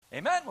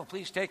Amen. Well,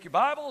 please take your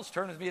Bibles.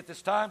 Turn with me at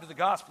this time to the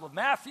Gospel of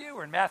Matthew.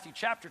 We're in Matthew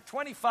chapter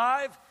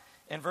 25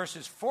 and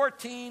verses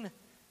 14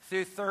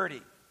 through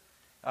 30.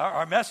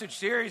 Our message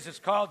series is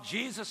called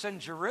Jesus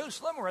in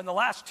Jerusalem. We're in the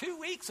last 2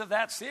 weeks of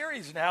that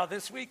series now,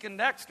 this week and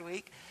next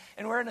week.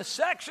 And we're in a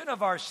section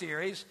of our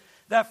series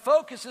that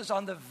focuses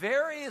on the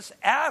various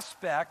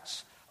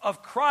aspects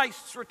of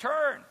Christ's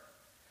return.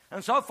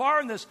 And so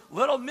far in this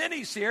little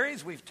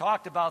mini-series, we've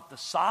talked about the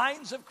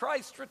signs of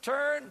Christ's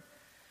return.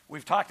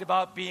 We've talked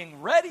about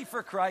being ready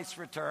for Christ's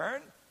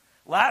return.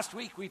 Last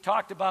week we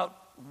talked about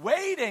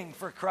waiting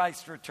for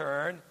Christ's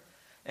return.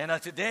 And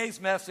today's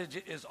message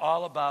is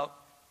all about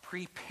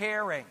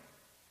preparing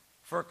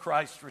for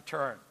Christ's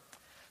return.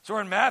 So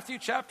we're in Matthew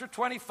chapter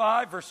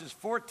 25, verses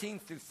 14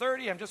 through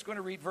 30. I'm just going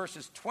to read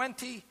verses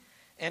 20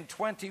 and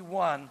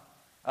 21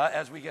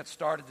 as we get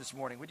started this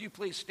morning. Would you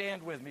please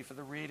stand with me for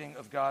the reading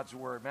of God's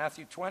Word?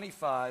 Matthew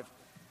 25,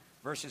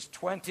 verses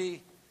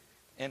 20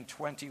 and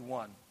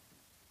 21.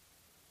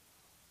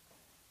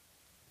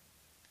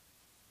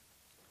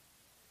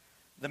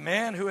 The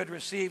man who had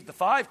received the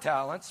 5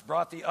 talents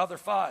brought the other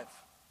 5.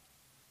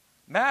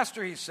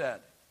 Master, he said,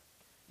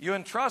 you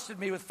entrusted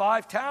me with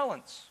 5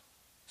 talents.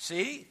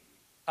 See,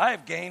 I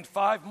have gained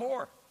 5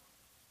 more.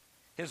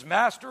 His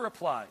master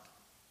replied,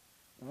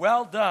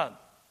 well done,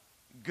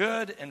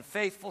 good and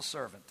faithful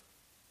servant.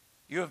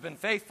 You have been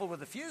faithful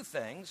with a few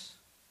things.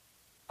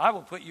 I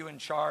will put you in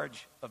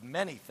charge of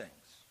many things.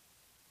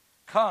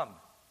 Come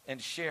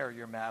and share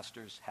your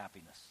master's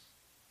happiness.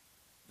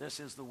 This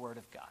is the word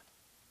of God.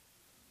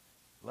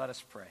 Let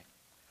us pray.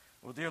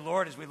 Well, dear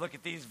Lord, as we look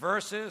at these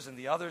verses and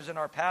the others in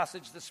our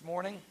passage this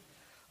morning,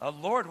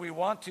 Lord, we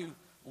want to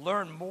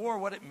learn more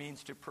what it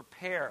means to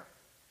prepare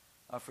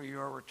for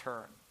your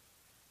return.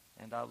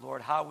 And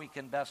Lord, how we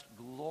can best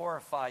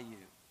glorify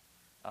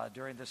you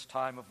during this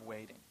time of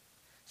waiting.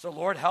 So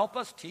Lord, help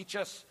us, teach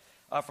us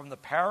from the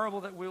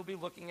parable that we'll be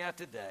looking at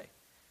today.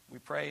 We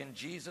pray in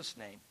Jesus'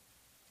 name,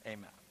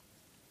 amen.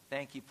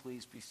 Thank you.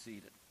 Please be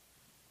seated.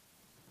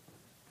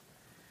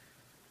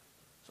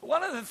 So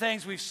one of the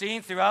things we've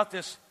seen throughout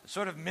this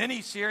sort of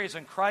mini-series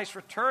on Christ's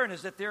return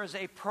is that there is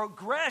a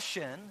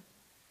progression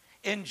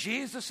in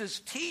Jesus'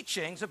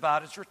 teachings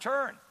about his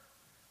return.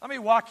 Let me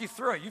walk you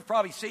through it. You've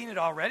probably seen it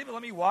already, but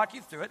let me walk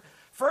you through it.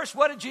 First,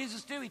 what did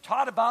Jesus do? He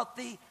taught about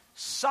the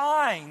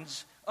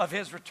signs of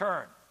his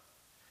return.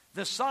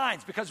 The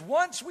signs, because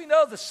once we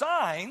know the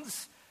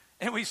signs,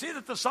 and we see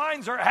that the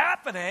signs are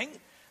happening,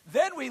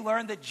 then we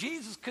learn that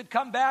Jesus could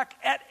come back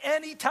at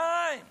any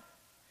time.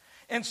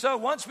 And so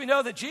once we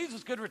know that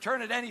Jesus could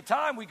return at any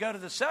time, we go to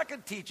the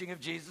second teaching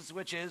of Jesus,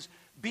 which is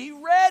be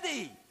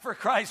ready for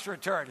Christ's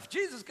return. If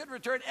Jesus could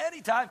return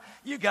any time,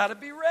 you got to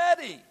be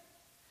ready.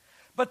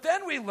 But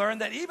then we learn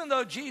that even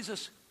though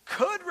Jesus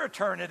could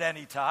return at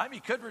any time, he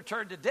could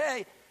return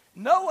today,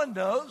 no one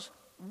knows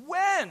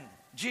when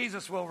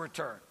Jesus will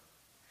return.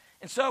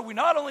 And so we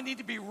not only need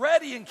to be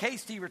ready in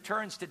case he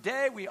returns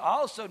today, we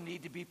also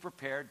need to be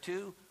prepared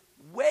to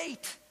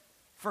wait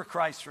for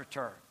Christ's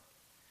return.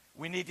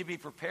 We need to be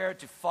prepared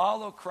to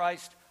follow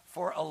Christ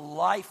for a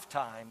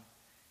lifetime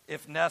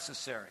if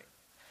necessary.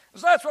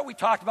 So that's what we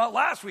talked about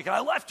last week. And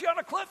I left you on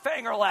a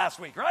cliffhanger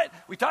last week, right?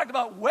 We talked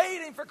about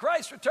waiting for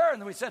Christ's return.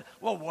 And we said,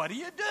 well, what do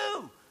you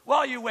do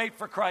while you wait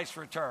for Christ's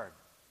return?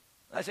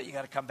 And I said, you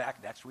got to come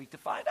back next week to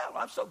find out.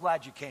 Well, I'm so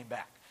glad you came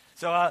back.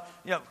 So,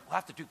 we'll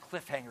have to do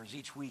cliffhangers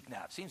each week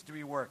now. It seems to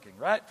be working,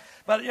 right?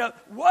 But,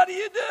 what do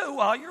you do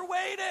while you're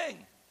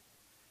waiting?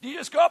 Do you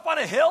just go up on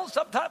a hill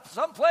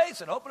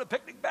someplace and open a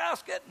picnic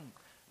basket and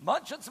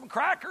munch on some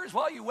crackers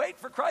while you wait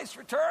for Christ's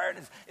return?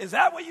 Is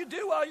that what you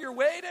do while you're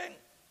waiting?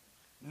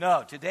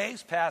 No,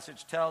 today's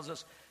passage tells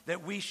us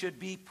that we should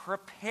be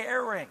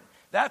preparing.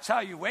 That's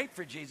how you wait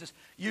for Jesus.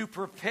 You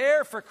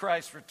prepare for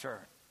Christ's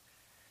return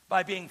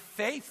by being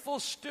faithful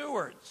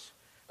stewards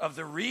of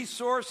the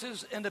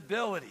resources and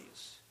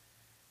abilities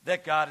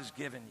that God has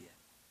given you.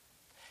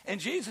 And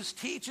Jesus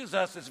teaches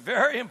us this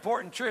very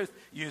important truth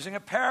using a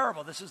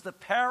parable. This is the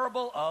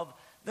parable of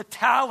the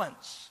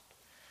talents.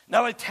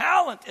 Now, a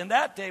talent in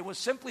that day was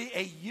simply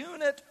a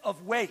unit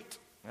of weight,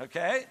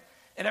 okay?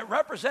 And it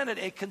represented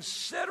a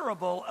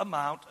considerable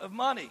amount of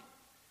money.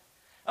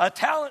 A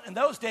talent in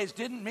those days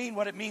didn't mean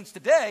what it means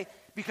today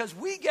because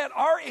we get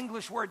our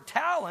English word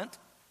talent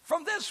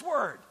from this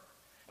word.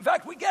 In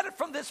fact, we get it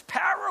from this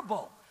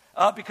parable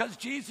because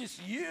Jesus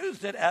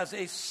used it as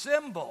a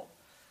symbol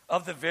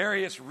of the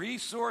various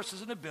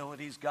resources and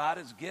abilities God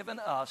has given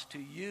us to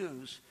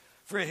use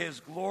for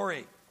his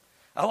glory.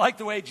 I like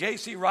the way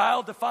J.C.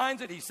 Ryle defines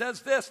it. He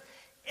says this,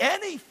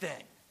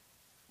 anything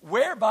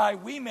whereby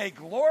we may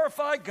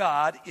glorify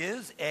God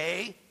is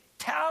a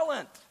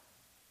talent.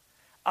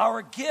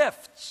 Our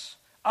gifts,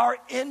 our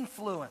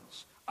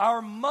influence,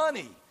 our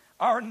money,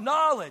 our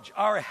knowledge,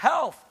 our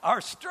health, our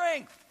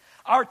strength,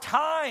 our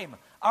time,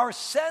 our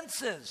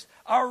senses,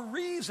 our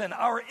reason,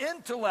 our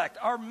intellect,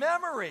 our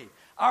memory,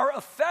 our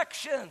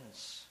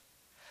affections,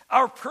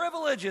 our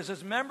privileges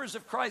as members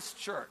of Christ's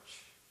church,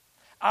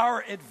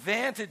 our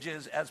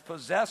advantages as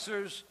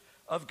possessors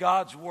of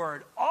God's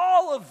word,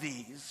 all of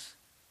these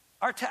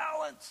our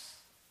talents.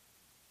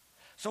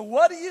 So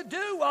what do you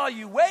do while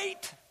you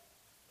wait?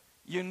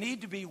 You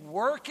need to be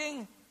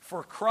working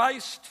for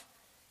Christ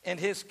and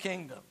his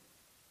kingdom.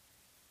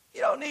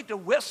 You don't need to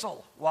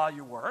whistle while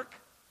you work,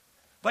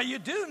 but you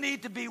do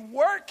need to be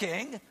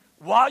working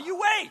while you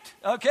wait,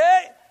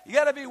 okay? You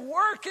got to be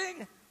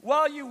working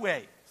while you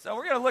wait. So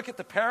we're going to look at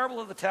the parable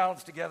of the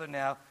talents together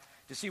now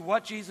to see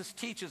what Jesus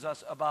teaches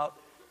us about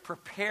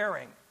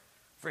preparing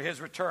for his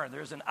return.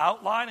 There's an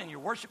outline in your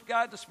worship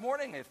guide this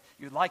morning if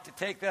you'd like to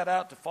take that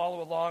out to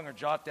follow along or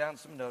jot down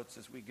some notes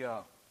as we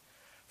go.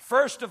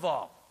 First of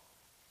all,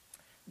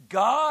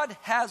 God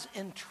has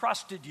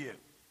entrusted you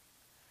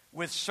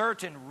with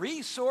certain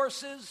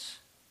resources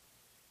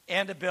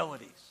and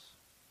abilities.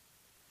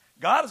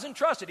 God has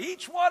entrusted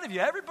each one of you,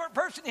 every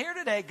person here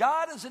today,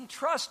 God has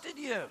entrusted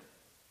you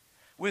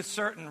with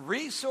certain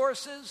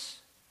resources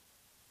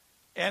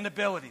and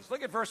abilities.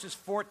 Look at verses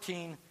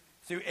 14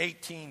 through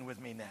 18 with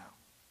me now.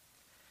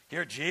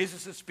 Here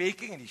Jesus is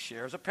speaking and he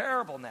shares a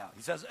parable now.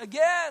 He says,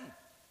 again,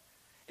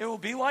 it will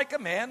be like a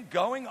man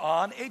going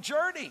on a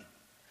journey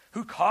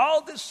who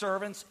called his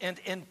servants and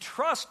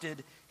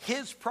entrusted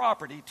his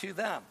property to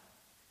them.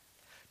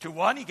 To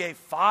one he gave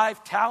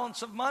 5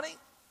 talents of money,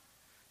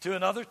 to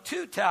another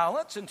 2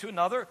 talents, and to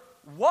another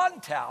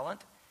 1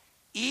 talent,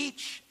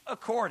 each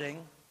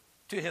according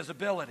to his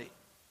ability.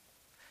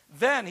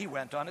 Then he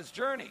went on his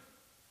journey.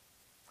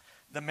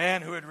 The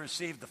man who had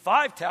received the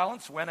 5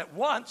 talents went at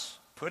once,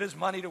 put his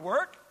money to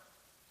work,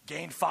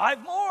 gained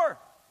 5 more.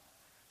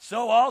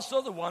 So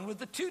also the one with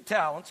the 2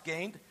 talents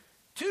gained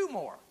 2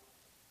 more.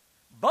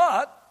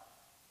 But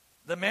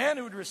the man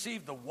who had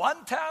received the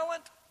 1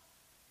 talent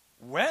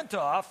went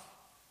off,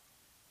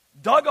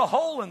 dug a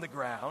hole in the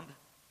ground,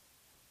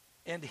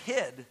 and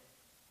hid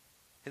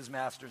his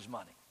master's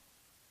money.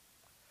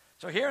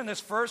 So here in this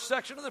first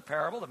section of the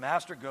parable, the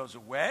master goes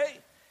away.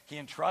 He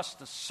entrusts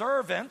the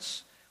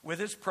servants with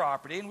his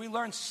property, and we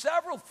learn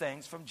several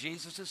things from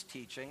Jesus'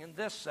 teaching in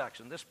this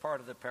section, this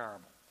part of the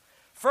parable.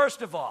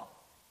 First of all,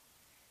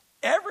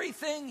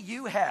 everything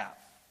you have,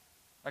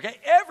 okay,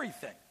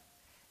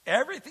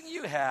 everything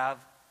you have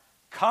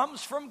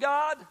comes from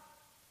God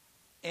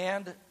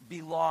and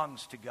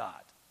belongs to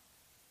God.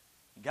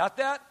 You got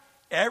that?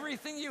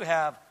 Everything you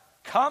have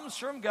comes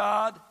from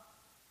God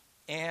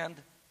and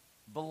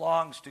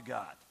belongs to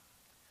God.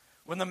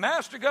 When the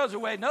master goes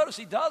away, notice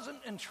he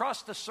doesn't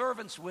entrust the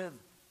servants with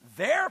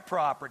their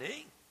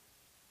property,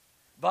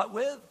 but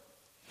with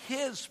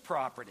his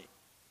property.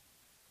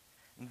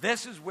 And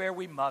this is where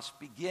we must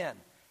begin.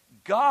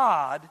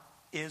 God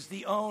is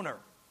the owner.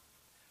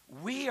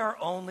 We are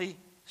only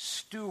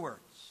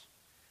stewards.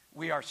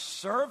 We are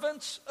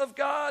servants of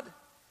God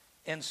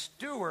and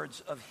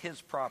stewards of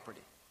his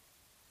property.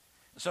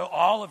 So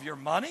all of your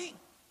money,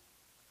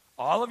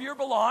 all of your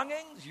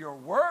belongings, your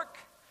work,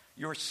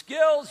 your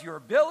skills, your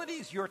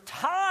abilities, your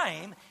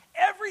time,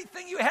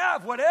 everything you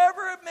have,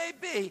 whatever it may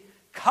be,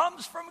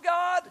 comes from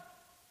God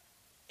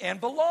and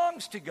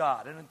belongs to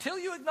God. And until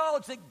you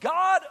acknowledge that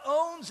God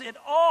owns it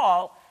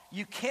all,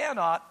 you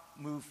cannot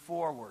move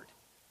forward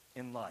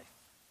in life.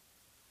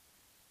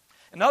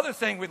 Another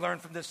thing we learn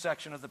from this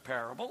section of the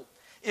parable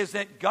is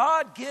that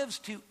God gives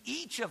to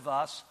each of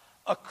us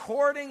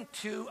according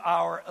to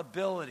our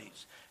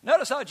abilities.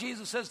 Notice how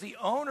Jesus says the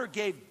owner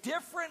gave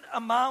different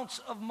amounts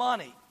of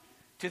money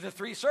to the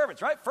 3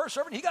 servants, right? First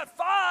servant, he got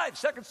 5.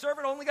 Second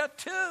servant only got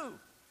 2.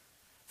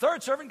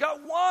 Third servant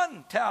got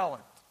 1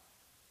 talent.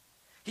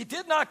 He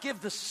did not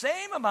give the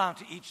same amount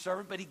to each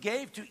servant, but he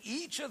gave to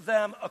each of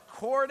them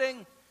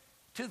according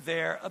to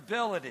their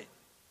ability.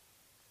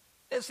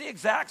 It's the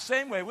exact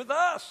same way with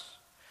us.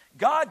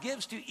 God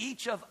gives to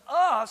each of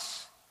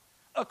us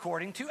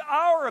according to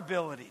our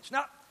abilities.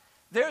 Now,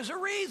 there's a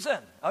reason,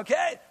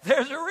 okay?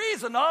 There's a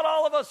reason. Not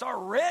all of us are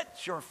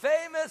rich or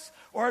famous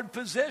or in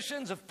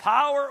positions of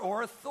power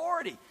or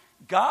authority.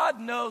 God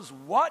knows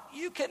what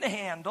you can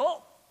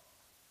handle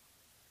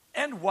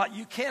and what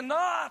you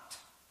cannot.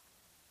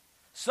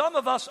 Some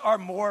of us are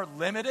more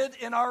limited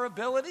in our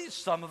abilities.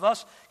 Some of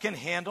us can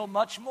handle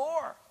much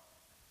more.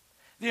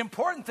 The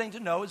important thing to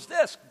know is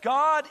this: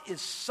 God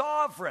is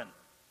sovereign.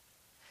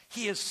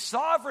 He is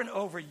sovereign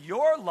over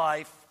your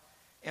life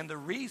and the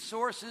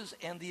resources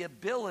and the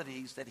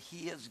abilities that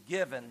he has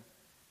given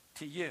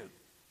to you.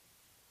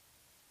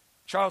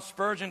 Charles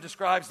Spurgeon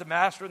describes the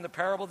master in the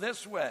parable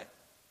this way.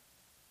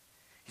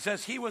 He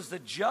says, he was the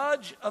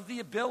judge of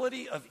the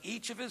ability of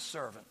each of his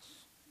servants,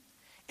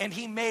 and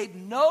he made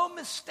no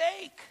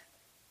mistake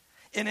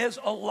in his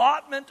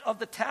allotment of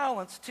the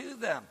talents to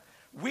them.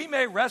 We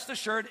may rest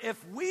assured,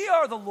 if we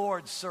are the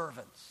Lord's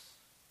servants,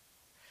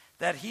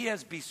 that he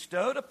has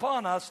bestowed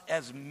upon us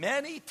as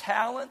many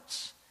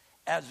talents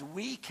as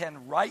we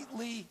can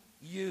rightly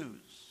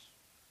use,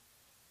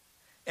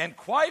 and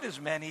quite as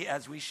many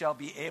as we shall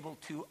be able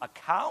to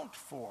account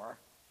for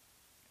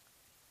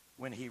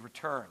when he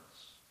returns.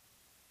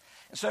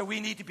 And so we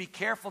need to be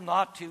careful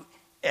not to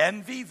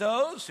envy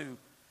those who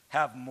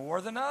have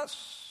more than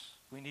us.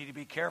 We need to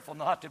be careful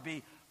not to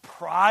be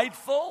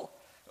prideful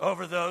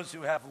over those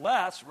who have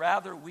less.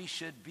 Rather, we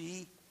should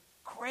be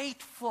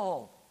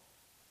grateful.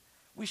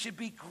 We should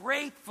be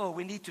grateful.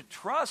 We need to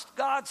trust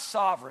God's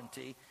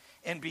sovereignty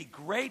and be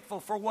grateful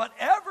for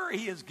whatever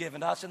he has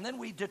given us, and then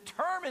we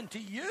determine to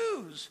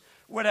use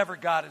whatever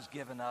God has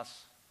given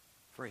us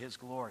for his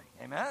glory.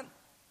 Amen?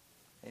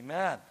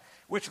 Amen.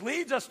 Which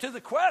leads us to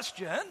the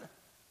question,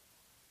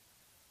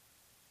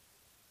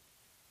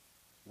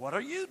 what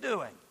are you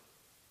doing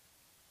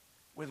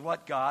with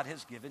what God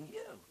has given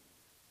you?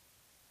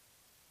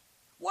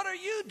 What are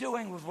you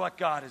doing with what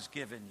God has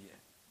given you?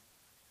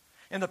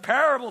 In the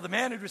parable, the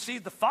man who'd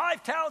received the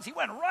 5 talents, he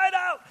went right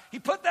out. He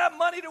put that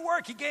money to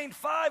work. He gained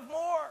 5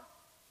 more.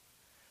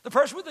 The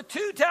person with the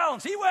 2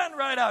 talents, he went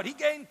right out. He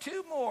gained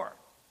 2 more.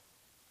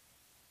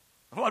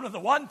 The one with the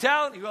 1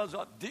 talent, he goes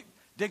up,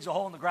 digs a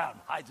hole in the ground,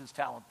 hides his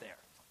talent there.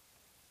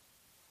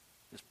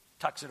 Just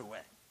tucks it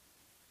away.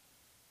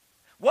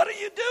 What are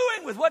you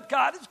doing with what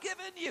God has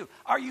given you?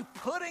 Are you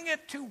putting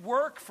it to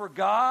work for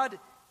God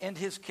and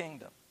his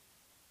kingdom?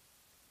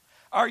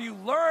 Are you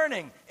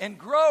learning and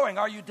growing?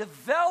 Are you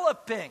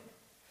developing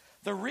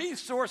the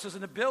resources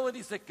and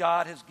abilities that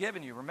God has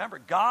given you? Remember,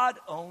 God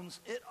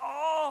owns it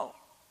all.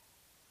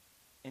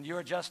 And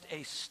you're just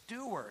a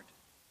steward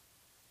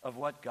of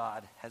what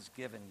God has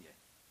given you.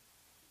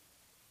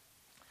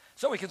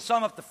 So we can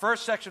sum up the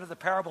first section of the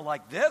parable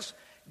like this.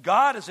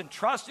 God has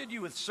entrusted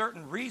you with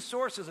certain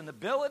resources and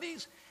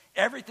abilities.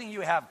 Everything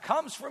you have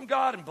comes from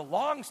God and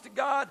belongs to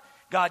God.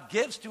 God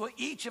gives to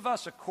each of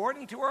us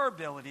according to our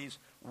abilities.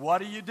 What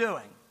are you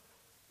doing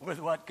with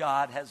what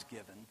God has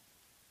given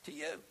to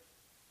you?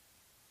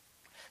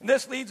 And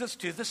this leads us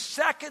to the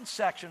second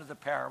section of the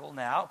parable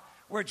now,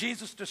 where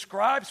Jesus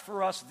describes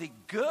for us the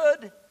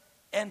good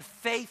and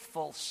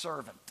faithful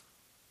servant.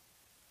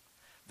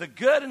 The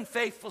good and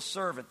faithful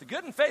servant. The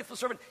good and faithful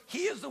servant,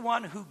 he is the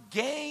one who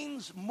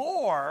gains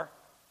more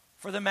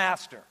for the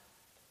master.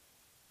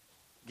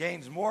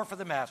 Gains more for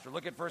the master.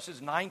 Look at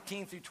verses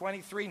 19 through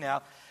 23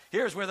 now.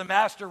 Here's where the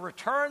master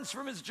returns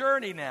from his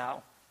journey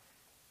now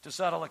to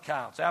settle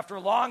accounts. After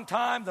a long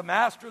time, the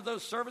master of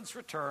those servants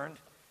returned,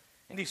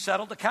 and he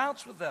settled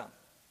accounts with them.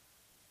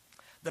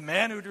 The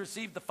man who had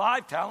received the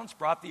 5 talents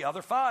brought the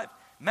other 5.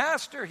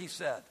 Master, he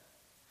said,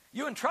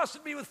 you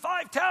entrusted me with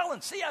 5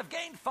 talents. See, I've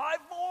gained 5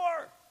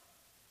 more.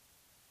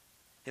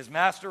 His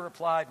master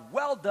replied,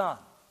 well done,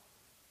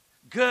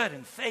 good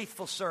and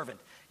faithful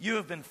servant. You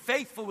have been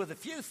faithful with a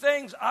few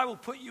things. I will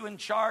put you in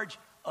charge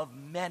of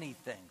many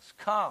things.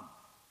 Come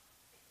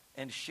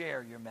and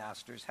share your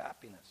master's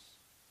happiness.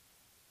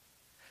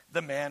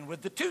 The man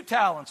with the 2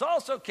 talents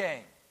also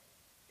came.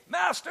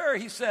 Master,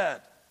 he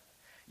said,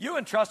 you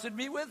entrusted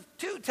me with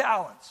 2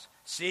 talents.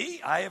 See,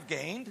 I have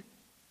gained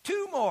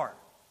 2 more.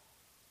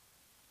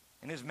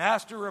 And his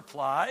master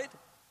replied,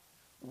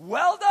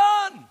 well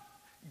done,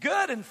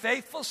 good and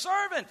faithful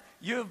servant.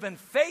 You have been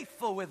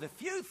faithful with a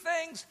few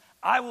things.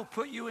 I will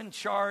put you in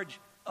charge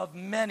of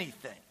many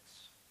things.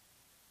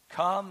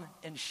 Come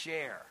and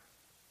share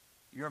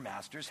your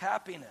master's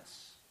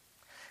happiness.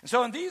 And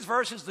so in these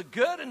verses, the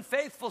good and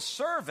faithful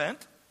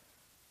servant,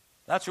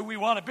 that's who we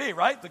want to be,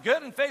 right? The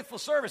good and faithful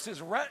servant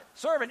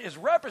is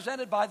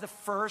represented by the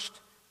first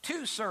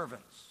 2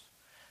 servants.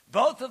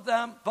 Both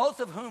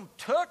of whom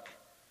took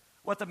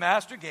what the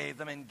master gave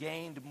them and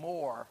gained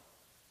more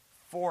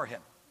for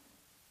him.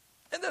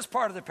 And this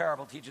part of the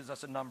parable teaches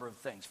us a number of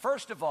things.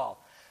 First of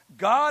all,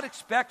 God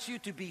expects you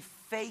to be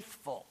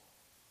faithful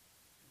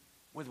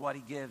with what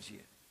he gives you.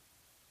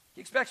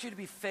 He expects you to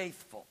be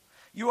faithful.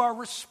 You are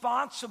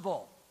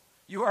responsible.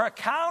 You are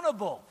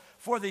accountable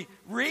for the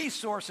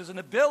resources and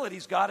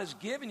abilities God has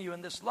given you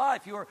in this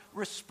life. You are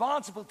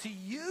responsible to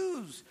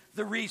use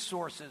the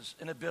resources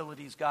and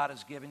abilities God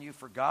has given you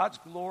for God's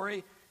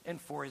glory and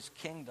for his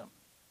kingdom.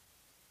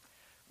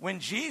 When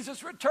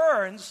Jesus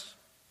returns,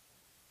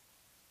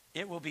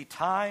 it will be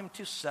time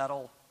to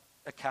settle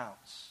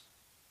accounts.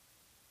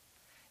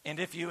 And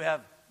if you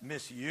have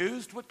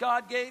misused what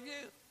God gave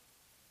you,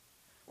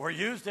 or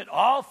used it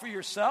all for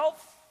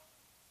yourself,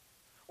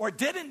 or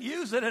didn't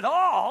use it at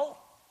all,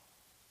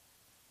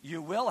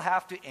 you will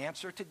have to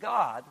answer to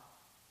God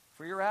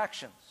for your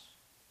actions.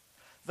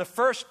 The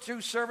first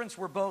 2 servants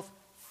were both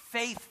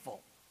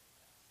faithful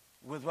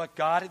with what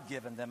God had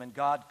given them, and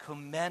God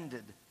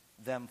commended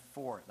them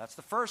for it. That's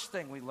the first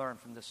thing we learn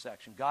from this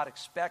section. God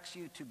expects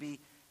you to be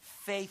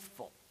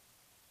faithful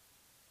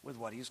with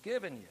what he's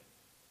given you.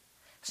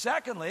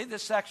 Secondly,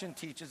 this section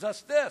teaches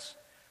us this.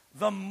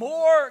 The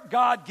more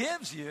God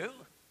gives you,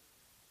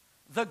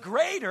 the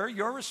greater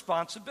your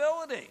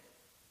responsibility.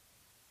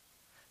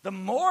 The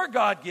more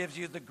God gives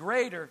you, the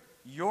greater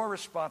your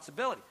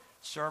responsibility.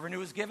 Servant who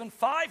was given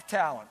 5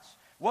 talents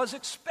was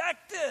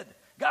expected.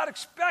 God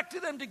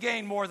expected him to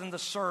gain more than the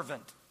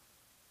servant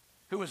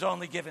who was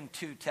only given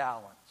 2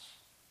 talents.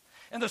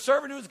 And the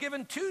servant who was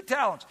given 2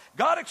 talents,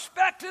 God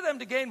expected him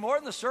to gain more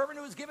than the servant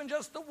who was given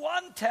just the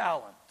 1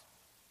 talent.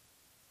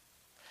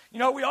 You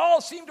know, we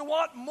all seem to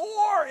want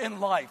more in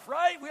life,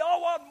 right? We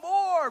all want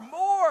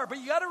more. But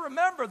you got to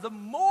remember, the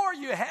more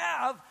you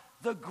have,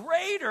 the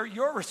greater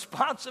your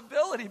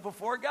responsibility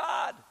before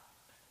God.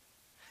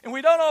 And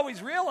we don't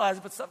always realize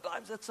it, but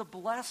sometimes it's a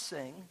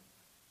blessing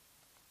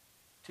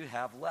to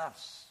have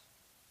less.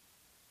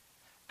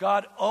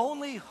 God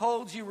only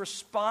holds you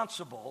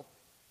responsible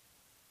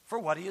for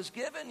what he has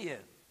given you.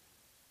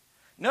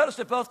 Notice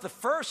that both the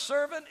first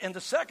servant and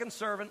the second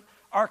servant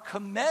are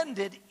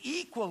commended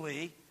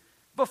equally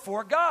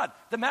before God.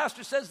 The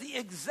master says the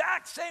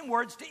exact same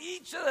words to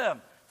each of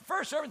them. The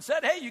first servant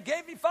said, hey, you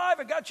gave me 5,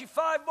 I got you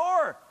 5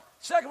 more.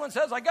 Second one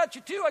says, I got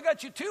you 2, I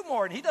got you 2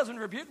 more. And he doesn't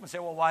rebuke him and say,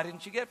 well, why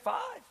didn't you get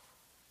 5?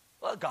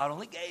 Well, God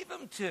only gave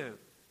him 2.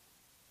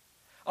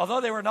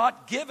 Although they were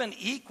not given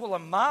equal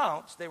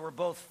amounts, they were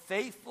both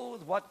faithful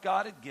with what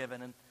God had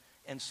given,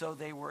 and so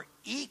they were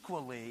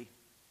equally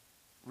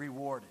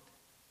rewarded.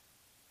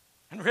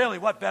 And really,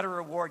 what better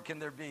reward can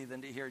there be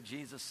than to hear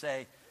Jesus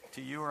say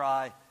to you or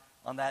I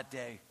on that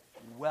day,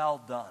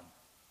 well done,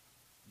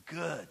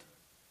 good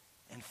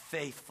and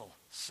faithful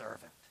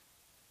servant.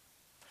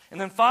 And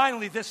then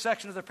finally, this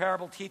section of the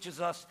parable teaches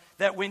us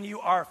that when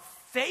you are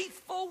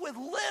faithful with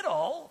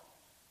little,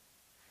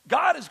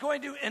 God is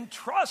going to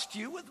entrust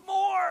you with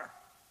more,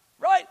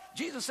 right?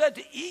 Jesus said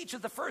to each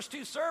of the first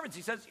 2 servants,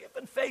 he says, you've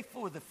been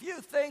faithful with a few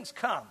things,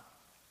 come.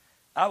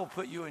 I will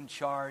put you in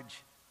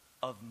charge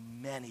of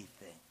many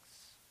things.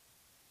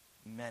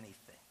 Many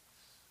things.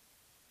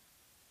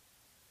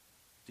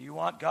 Do you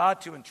want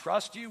God to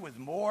entrust you with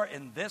more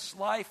in this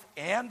life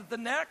and the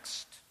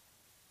next?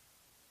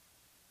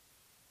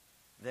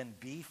 Then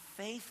be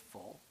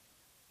faithful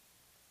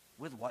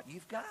with what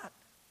you've got.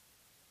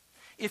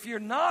 If you're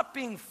not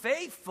being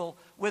faithful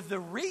with the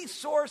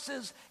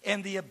resources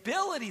and the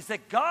abilities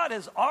that God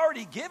has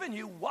already given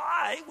you,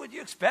 why would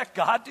you expect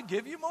God to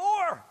give you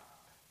more?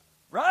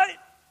 Right?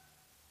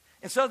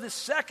 And so the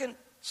second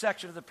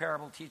section of the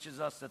parable teaches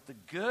us that the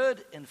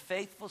good and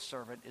faithful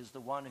servant is the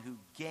one who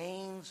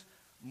gains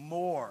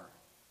more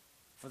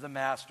for the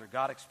master.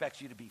 God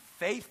expects you to be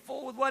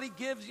faithful with what he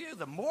gives you.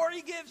 The more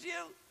he gives you,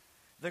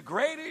 the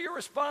greater your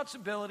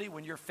responsibility.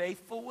 When you're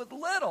faithful with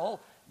little,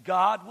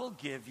 God will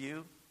give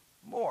you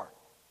more.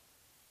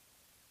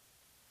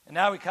 And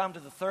now we come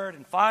to the third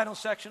and final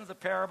section of the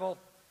parable,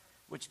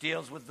 which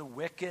deals with the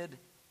wicked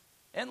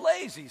and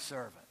lazy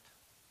servant.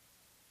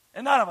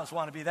 And none of us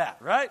want to be that,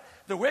 right?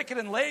 The wicked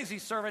and lazy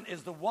servant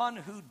is the one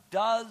who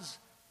does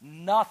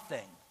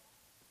nothing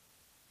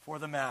for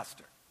the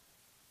master.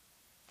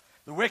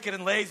 The wicked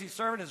and lazy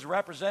servant is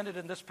represented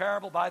in this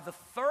parable by the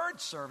third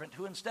servant,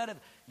 who instead of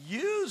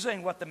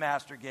using what the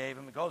master gave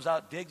him, goes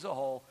out, digs a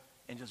hole,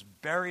 and just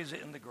buries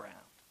it in the ground.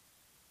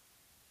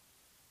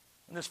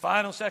 And this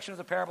final section of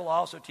the parable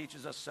also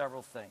teaches us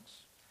several things.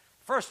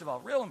 First of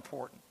all, real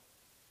important,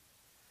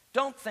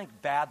 don't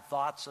think bad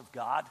thoughts of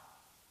God.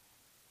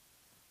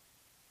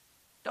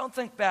 Don't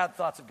think bad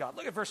thoughts of God.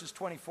 Look at verses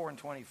 24 and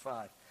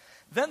 25.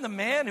 Then the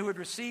man who had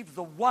received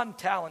the 1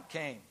 talent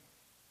came.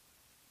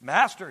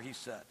 Master, he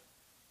said,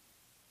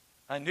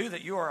 I knew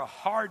that you are a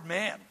hard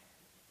man,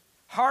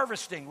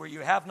 harvesting where you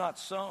have not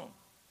sown,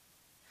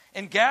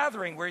 and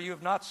gathering where you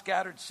have not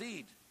scattered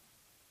seed.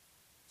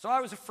 So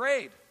I was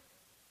afraid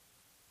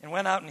and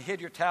went out and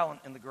hid your talent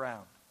in the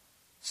ground.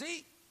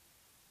 See,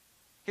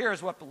 here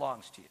is what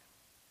belongs to you.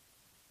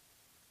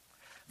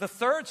 The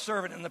third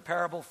servant in the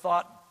parable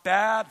thought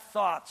bad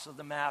thoughts of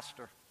the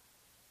master.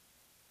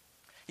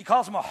 He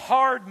calls him a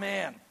hard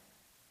man.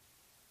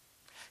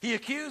 He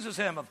accuses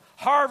him of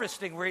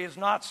harvesting where he has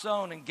not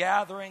sown and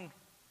gathering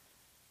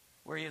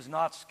where he has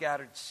not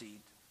scattered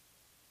seed.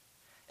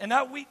 And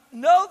now we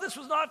know this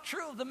was not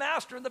true of the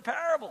master in the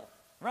parable,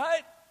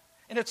 right?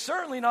 And it's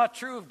certainly not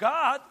true of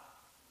God.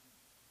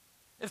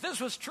 If this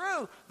was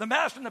true, the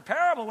master in the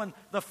parable, when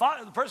the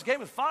person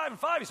came with 5 and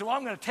 5, he said, well,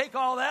 I'm going to take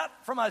all that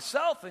for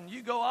myself and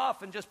you go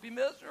off and just be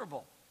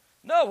miserable.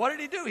 No, what did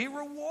he do? He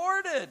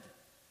rewarded.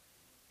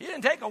 He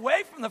didn't take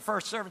away from the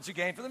first servants who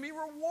came for them. He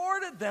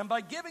rewarded them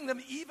by giving them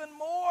even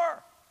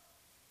more.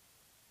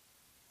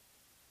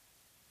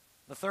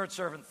 The third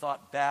servant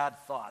thought bad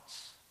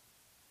thoughts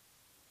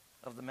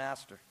of the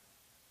master.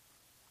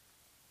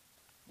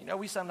 You know,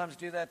 we sometimes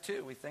do that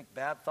too. We think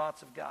bad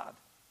thoughts of God.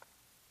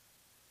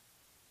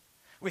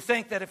 We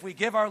think that if we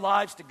give our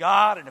lives to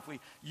God and if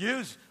we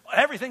use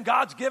everything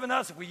God's given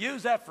us, if we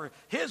use that for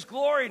his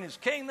glory and his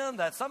kingdom,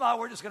 that somehow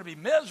we're just going to be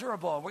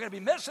miserable. We're going to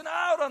be missing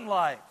out on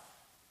life.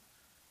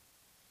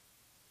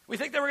 We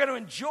think that we're going to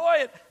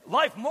enjoy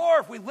life more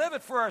if we live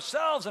it for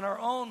ourselves and our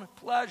own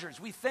pleasures.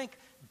 We think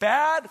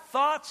bad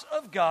thoughts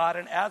of God,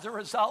 and as a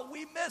result,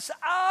 we miss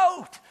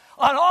out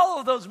on all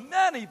of those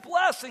many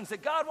blessings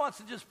that God wants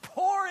to just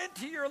pour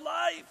into your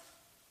life.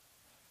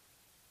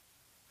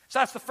 So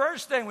that's the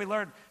first thing we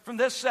learned from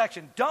this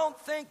section. Don't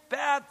think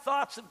bad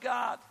thoughts of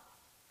God.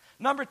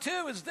 Number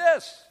 2 is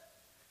this: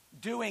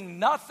 doing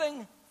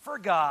nothing for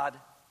God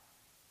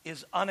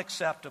is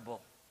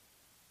unacceptable.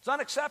 It's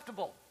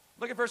unacceptable.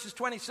 Look at verses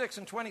 26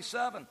 and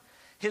 27.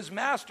 His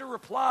master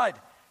replied,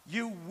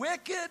 "You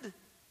wicked,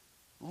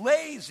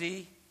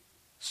 lazy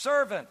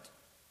servant.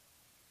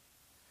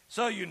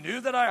 So you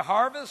knew that I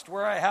harvest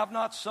where I have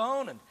not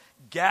sown and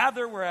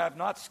gather where I have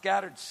not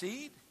scattered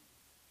seed?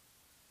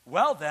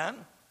 Well then,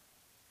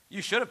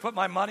 You should have put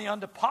my money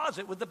on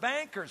deposit with the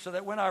banker so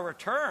that when I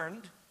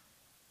returned,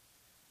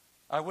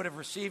 I would have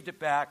received it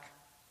back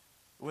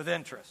with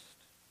interest.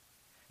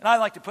 And I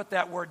like to put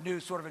that word knew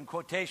sort of in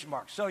quotation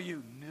marks. So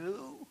you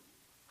knew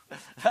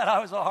that I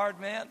was a hard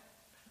man?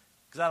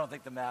 Because I don't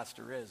think the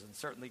master is, and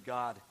certainly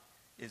God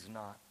is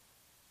not.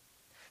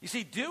 You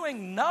see,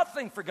 doing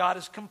nothing for God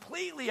is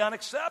completely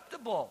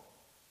unacceptable.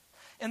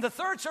 And the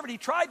third servant, he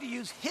tried to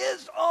use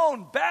his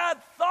own bad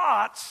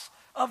thoughts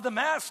of the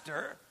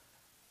master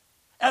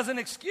as an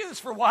excuse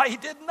for why he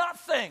did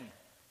nothing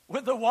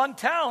with the one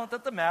talent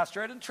that the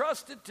master had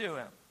entrusted to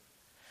him.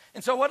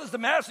 And so what does the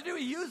master do?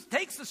 He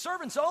takes the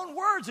servant's own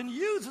words and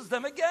uses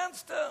them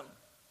against him.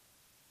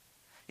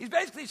 He's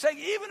basically saying,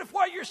 even if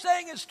what you're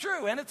saying is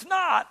true, and it's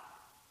not,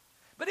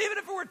 but even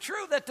if it were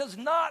true, that does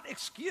not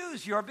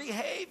excuse your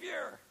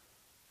behavior.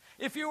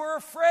 If you were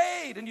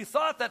afraid and you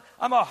thought that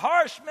I'm a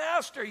harsh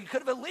master, you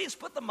could have at least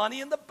put the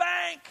money in the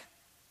bank.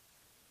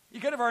 You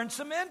could have earned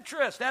some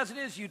interest. As it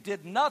is, you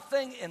did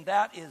nothing, and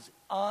that is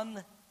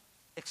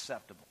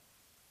unacceptable.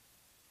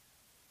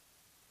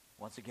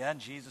 Once again,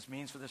 Jesus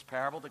means for this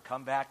parable to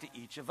come back to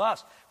each of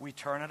us. We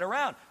turn it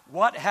around.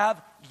 What have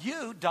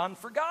you done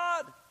for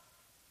God?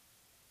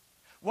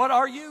 What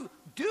are you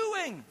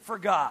doing for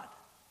God?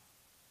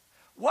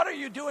 What are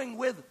you doing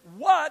with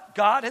what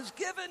God has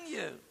given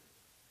you?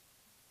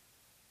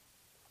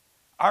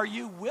 Are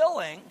you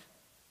willing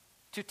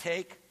to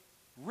take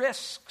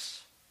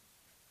risks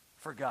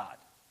for God?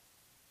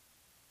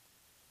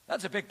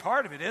 That's a big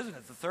part of it, isn't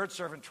it? The third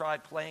servant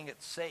tried playing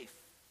it safe.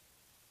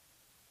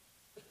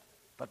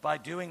 But by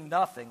doing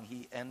nothing,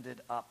 he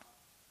ended up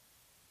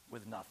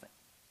with nothing.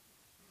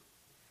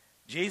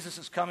 Jesus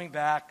is coming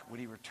back. When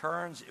he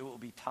returns, it will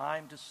be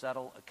time to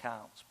settle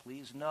accounts.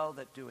 Please know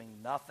that doing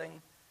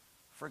nothing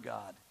for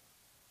God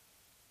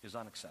is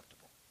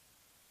unacceptable.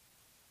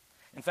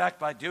 In fact,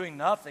 by doing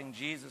nothing,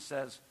 Jesus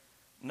says,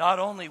 not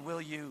only will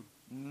you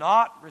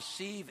not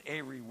receive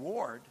a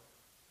reward,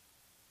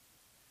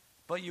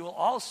 but you will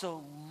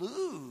also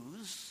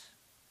lose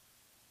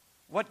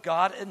what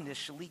God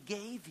initially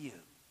gave you.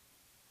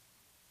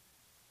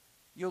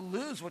 You'll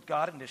lose what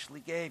God initially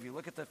gave you.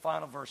 Look at the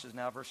final verses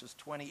now, verses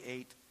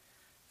 28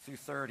 through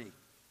 30.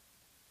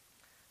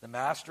 The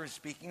master is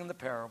speaking in the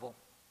parable.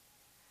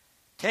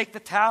 Take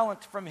the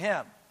talent from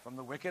him, from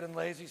the wicked and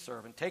lazy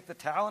servant. Take the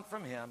talent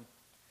from him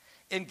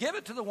and give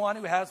it to the one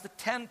who has the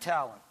 10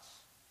 talents.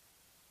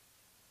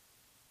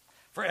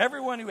 For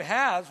everyone who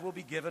has will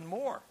be given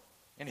more,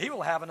 and he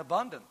will have an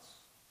abundance.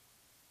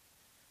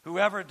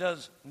 Whoever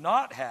does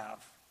not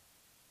have,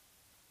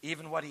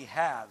 even what he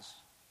has,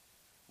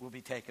 will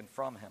be taken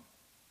from him.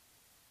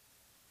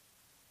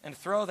 And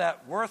throw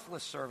that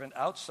worthless servant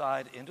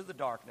outside into the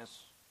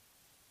darkness,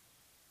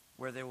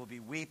 where there will be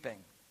weeping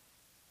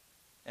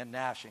and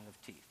gnashing of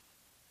teeth.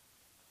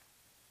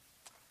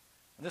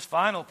 And this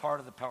final part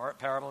of the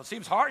parable, it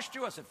seems harsh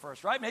to us at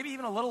first, right? Maybe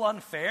even a little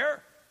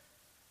unfair.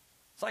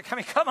 It's like,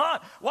 come on,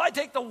 why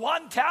take the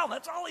one talent?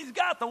 That's all he's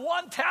got, the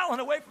one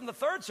talent away from the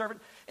third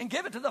servant and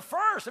give it to the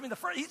first. I mean,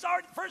 he's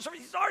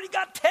already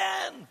got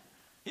 10.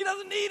 He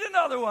doesn't need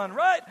another one,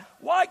 right?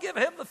 Why give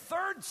him the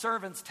third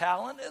servant's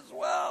talent as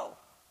well?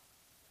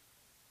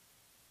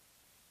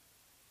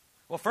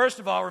 Well, first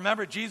of all,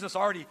 remember, Jesus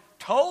already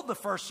told the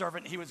first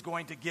servant he was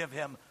going to give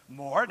him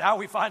more. Now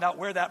we find out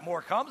where that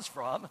more comes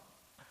from.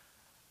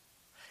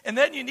 And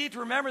then you need to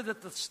remember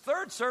that the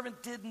third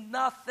servant did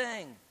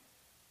nothing.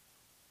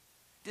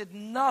 Did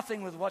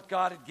nothing with what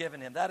God had given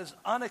him. That is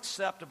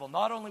unacceptable.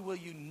 Not only will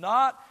you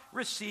not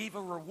receive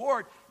a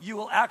reward, you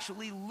will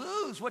actually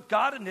lose what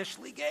God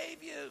initially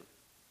gave you.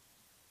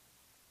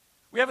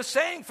 We have a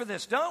saying for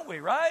this, don't we,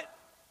 right?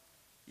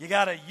 You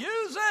got to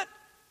use it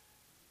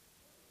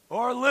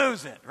or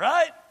lose it,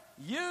 right?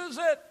 Use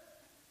it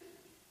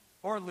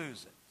or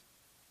lose it.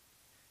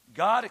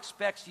 God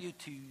expects you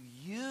to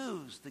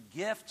use the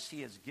gifts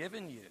he has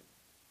given you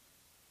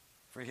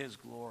for his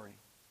glory.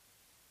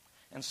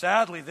 And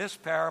sadly, this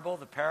parable,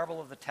 the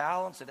parable of the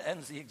talents, it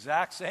ends the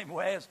exact same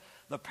way as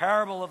the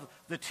parable of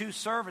the two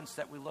servants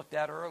that we looked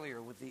at earlier,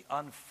 with the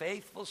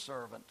unfaithful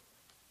servant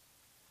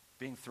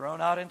being thrown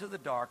out into the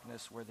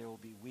darkness where there will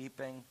be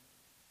weeping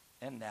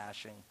and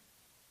gnashing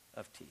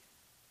of teeth.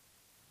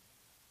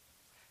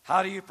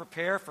 How do you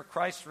prepare for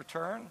Christ's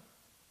return?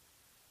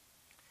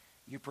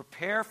 You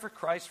prepare for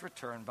Christ's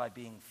return by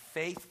being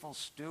faithful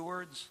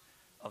stewards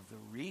of the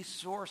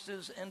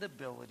resources and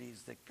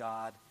abilities that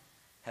God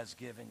has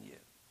given you.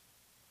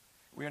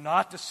 We are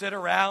not to sit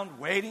around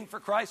waiting for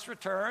Christ's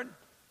return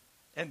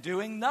and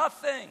doing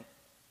nothing.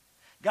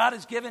 God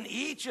has given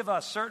each of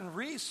us certain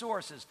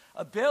resources,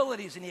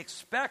 abilities, and he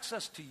expects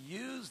us to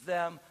use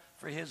them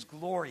for his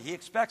glory. He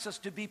expects us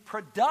to be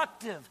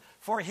productive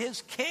for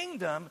his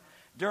kingdom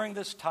during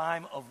this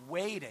time of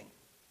waiting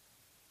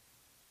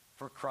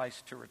for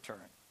Christ to return.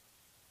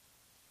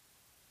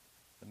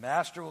 The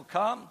master will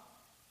come,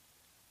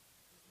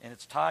 and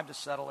it's time to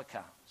settle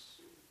accounts.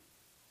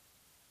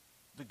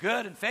 The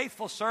good and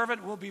faithful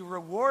servant will be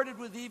rewarded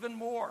with even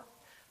more.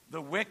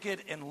 The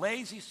wicked and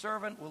lazy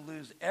servant will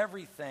lose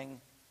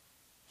everything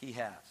he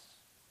has.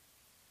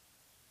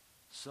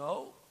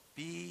 So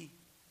be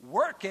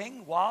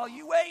working while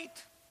you wait.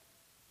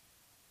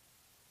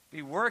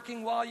 Be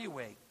working while you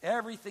wait.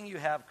 Everything you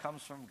have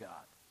comes from God.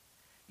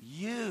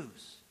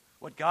 Use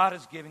what God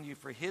has given you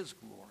for his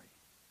glory.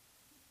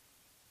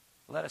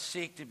 Let us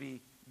seek to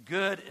be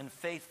good and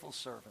faithful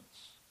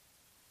servants,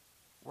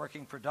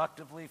 working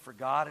productively for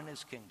God and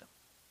his kingdom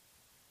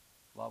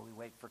while we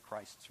wait for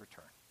Christ's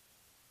return.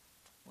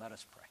 Let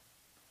us pray.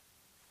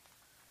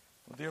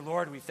 Well, dear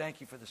Lord, we thank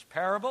you for this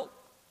parable.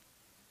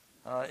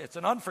 It's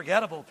an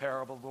unforgettable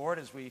parable, Lord,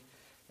 as we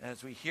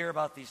hear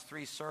about these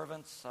three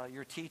servants.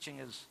 Your teaching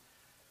is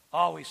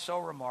always so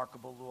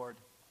remarkable, Lord.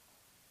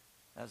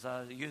 As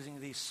using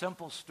these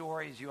simple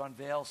stories, you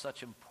unveil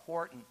such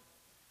important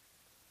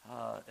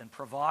and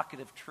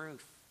provocative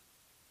truth.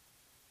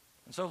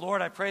 And so,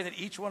 Lord, I pray that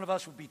each one of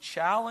us would be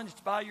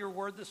challenged by your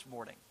word this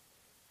morning.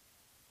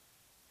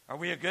 Are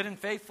we a good and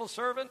faithful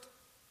servant?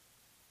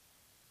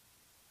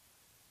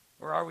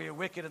 Or are we a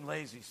wicked and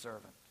lazy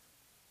servant?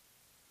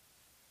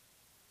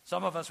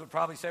 Some of us would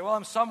probably say, well,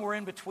 I'm somewhere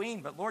in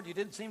between, but Lord, you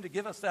didn't seem to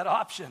give us that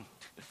option.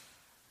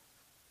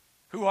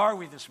 Who are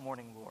we this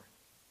morning, Lord?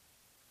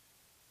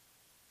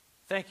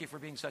 Thank you for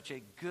being such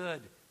a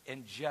good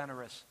and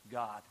generous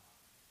God,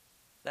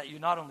 that you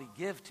not only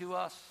give to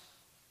us,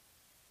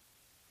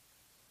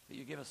 but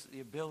you give us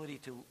the ability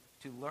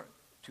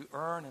to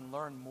earn and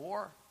learn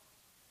more.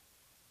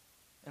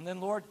 And then,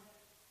 Lord,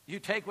 you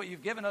take what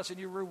you've given us and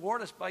you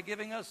reward us by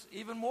giving us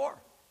even more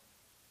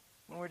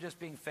when we're just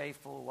being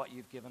faithful to what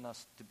you've given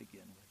us to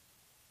begin with.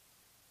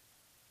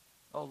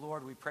 Oh,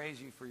 Lord, we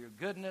praise you for your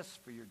goodness,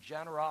 for your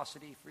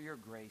generosity, for your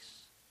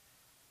grace.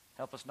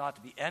 Help us not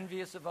to be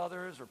envious of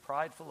others or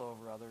prideful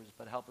over others,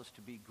 but help us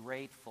to be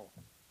grateful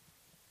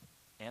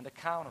and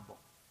accountable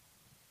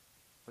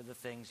for the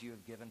things you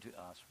have given to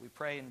us. We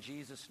pray in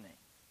Jesus' name.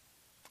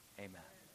 Amen.